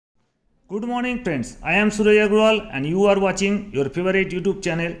Good morning friends, I am Suraj Agrawal and you are watching your favorite YouTube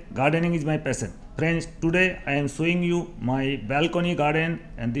channel Gardening is my passion. Friends, today I am showing you my balcony garden,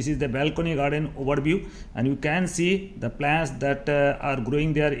 and this is the balcony garden overview, and you can see the plants that are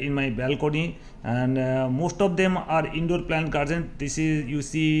growing there in my balcony, and most of them are indoor plant garden. This is you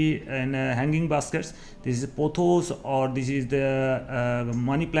see in hanging baskets. This is pothos, or this is the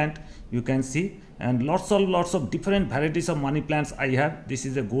money plant you can see, and lots of different varieties of money plants I have. This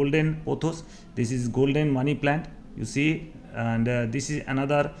is a golden pothos, this is golden money plant you see, and this is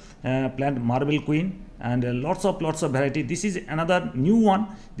another plant marble queen, and lots of variety. This is another new one.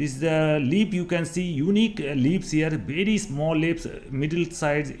 This is the leaf, you can see unique leaves here, very small leaves, middle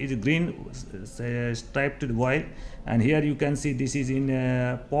size is green striped white, and here you can see this is in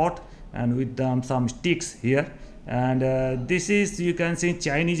pot and with some sticks here. And this is, you can see,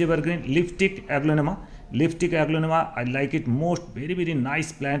 Chinese evergreen lipstick aglaonema. Lipstick aglaonema, I like it most, very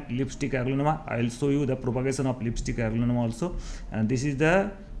nice plant, lipstick aglaonema. I will show you the propagation of lipstick aglaonema also. And this is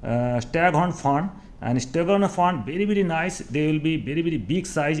the staghorn fern, and staghorn fern very nice. They will be very big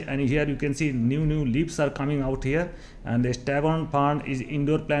size, and here you can see new leaves are coming out here. And the staghorn fern is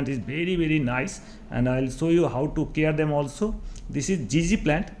indoor plant, is very nice, and I will show you how to care them also. This is Gigi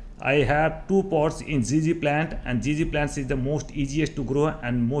plant. I have two pots in Gigi plant, and Gigi plants is the most easiest to grow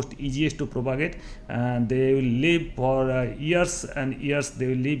and most easiest to propagate, and they will live for years and years. They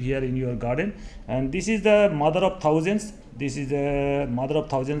will live here in your garden. And this is the mother of thousands. This is the mother of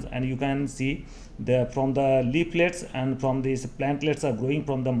thousands, and you can see from the leaflets and from these plantlets are growing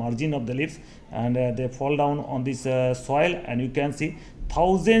from the margin of the leaves, and they fall down on this soil, and you can see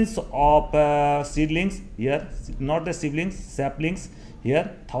thousands of seedlings here, not the seedlings, saplings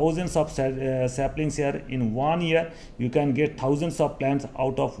here, thousands of saplings here. In 1 year you can get thousands of plants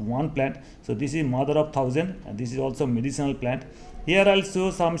out of one plant. So this is mother of thousand, and this is also medicinal plant. Here I'll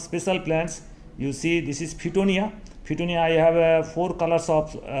show some special plants. You see, this is Petunia. I have 4 colors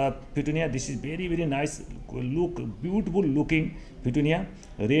of Petunia. This is very nice, beautiful looking Petunia,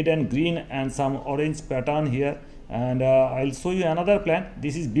 red and green and some orange pattern here. And I'll show you another plant.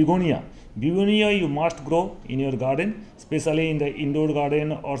 This is Begonia. Begonia you must grow in your garden, especially in the indoor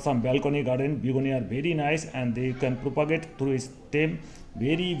garden or some balcony garden. Begonia are very nice, and they can propagate through its stem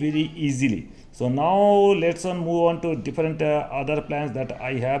very easily. So now let's move on to different other plants that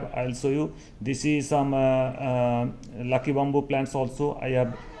I have. I'll show you. This is some lucky bamboo plants also. I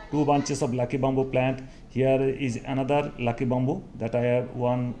have 2 bunches of lucky bamboo plant. Here is another lucky bamboo that I have,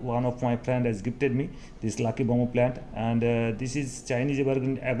 one of my friend has gifted me this lucky bamboo plant. And this is Chinese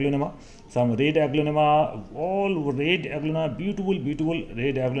evergreen aglaonema, some red aglaonema, all red aglaonema, beautiful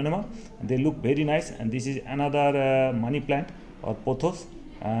red aglaonema. They look very nice. And this is another money plant or pothos,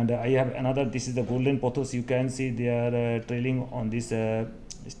 and I have another. This is the golden pothos. You can see they are trailing on this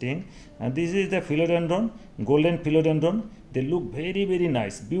stem. And this is the philodendron, golden philodendron. They look very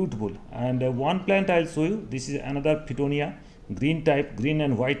nice, beautiful. And one plant I'll show you. This is another Petunia, green type, green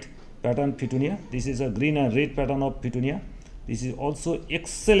and white pattern Petunia. This is a green and red pattern of Petunia. This is also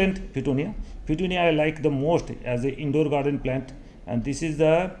excellent Petunia. Petunia I like the most as an indoor garden plant. And this is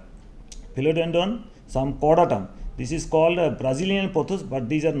the philodendron, some cordatum. This is called Brazilian pothos, but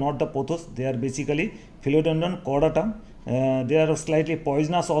these are not the pothos. They are basically philodendron cordatum. They are slightly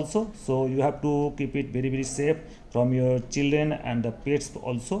poisonous also, so you have to keep it very safe from your children and the pets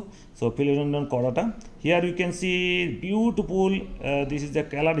also. So philodendron cordatum. Here you can see beautiful. This is the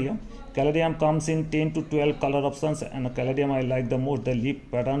caladium. Caladium comes in 10 to 12 color options, and caladium I like the most. The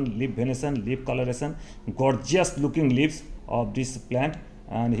leaf pattern, leaf venation, leaf coloration, gorgeous looking leaves of this plant.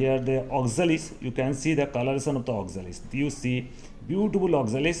 And here the oxalis, you can see the coloration of the oxalis. You see beautiful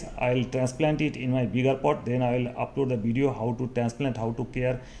oxalis. I'll transplant it in my bigger pot, then I will upload the video how to transplant, how to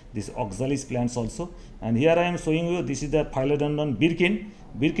care this oxalis plants also. And here I am showing you, this is the philodendron birkin.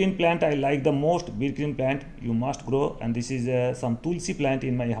 Birkin plant I like the most. Birkin plant you must grow. And this is some tulsi plant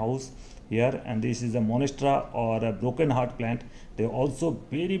in my house here, and this is a monstera or a broken heart plant. They also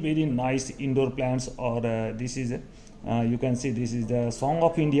very nice indoor plants. Or this is you can see this is the Song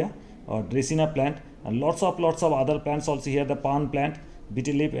of India or Dracaena plant, and lots of other plants also here. The pan plant,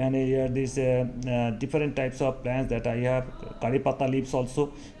 betel leaf, and here these different types of plants that I have. Curry pata leaves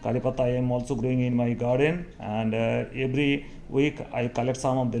also. Curry pata I am also growing in my garden, and every week I collect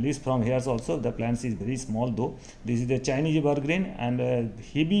some of the leaves from here also. The plants is very small though. This is the Chinese evergreen and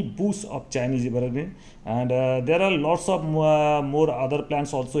heavy bush of Chinese evergreen, and there are lots of more other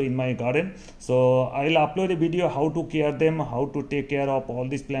plants also in my garden. So I'll upload a video how to care them, how to take care of all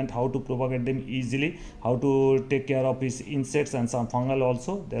these plants, how to propagate them easily, how to take care of these insects and some fungal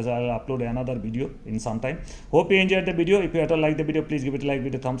also. There's I'll upload another video in some time. Hope you enjoyed the video. If you like the video, please give it a like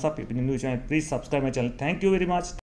with a thumbs up. If you're new to my channel, please subscribe my channel. Thank you very much.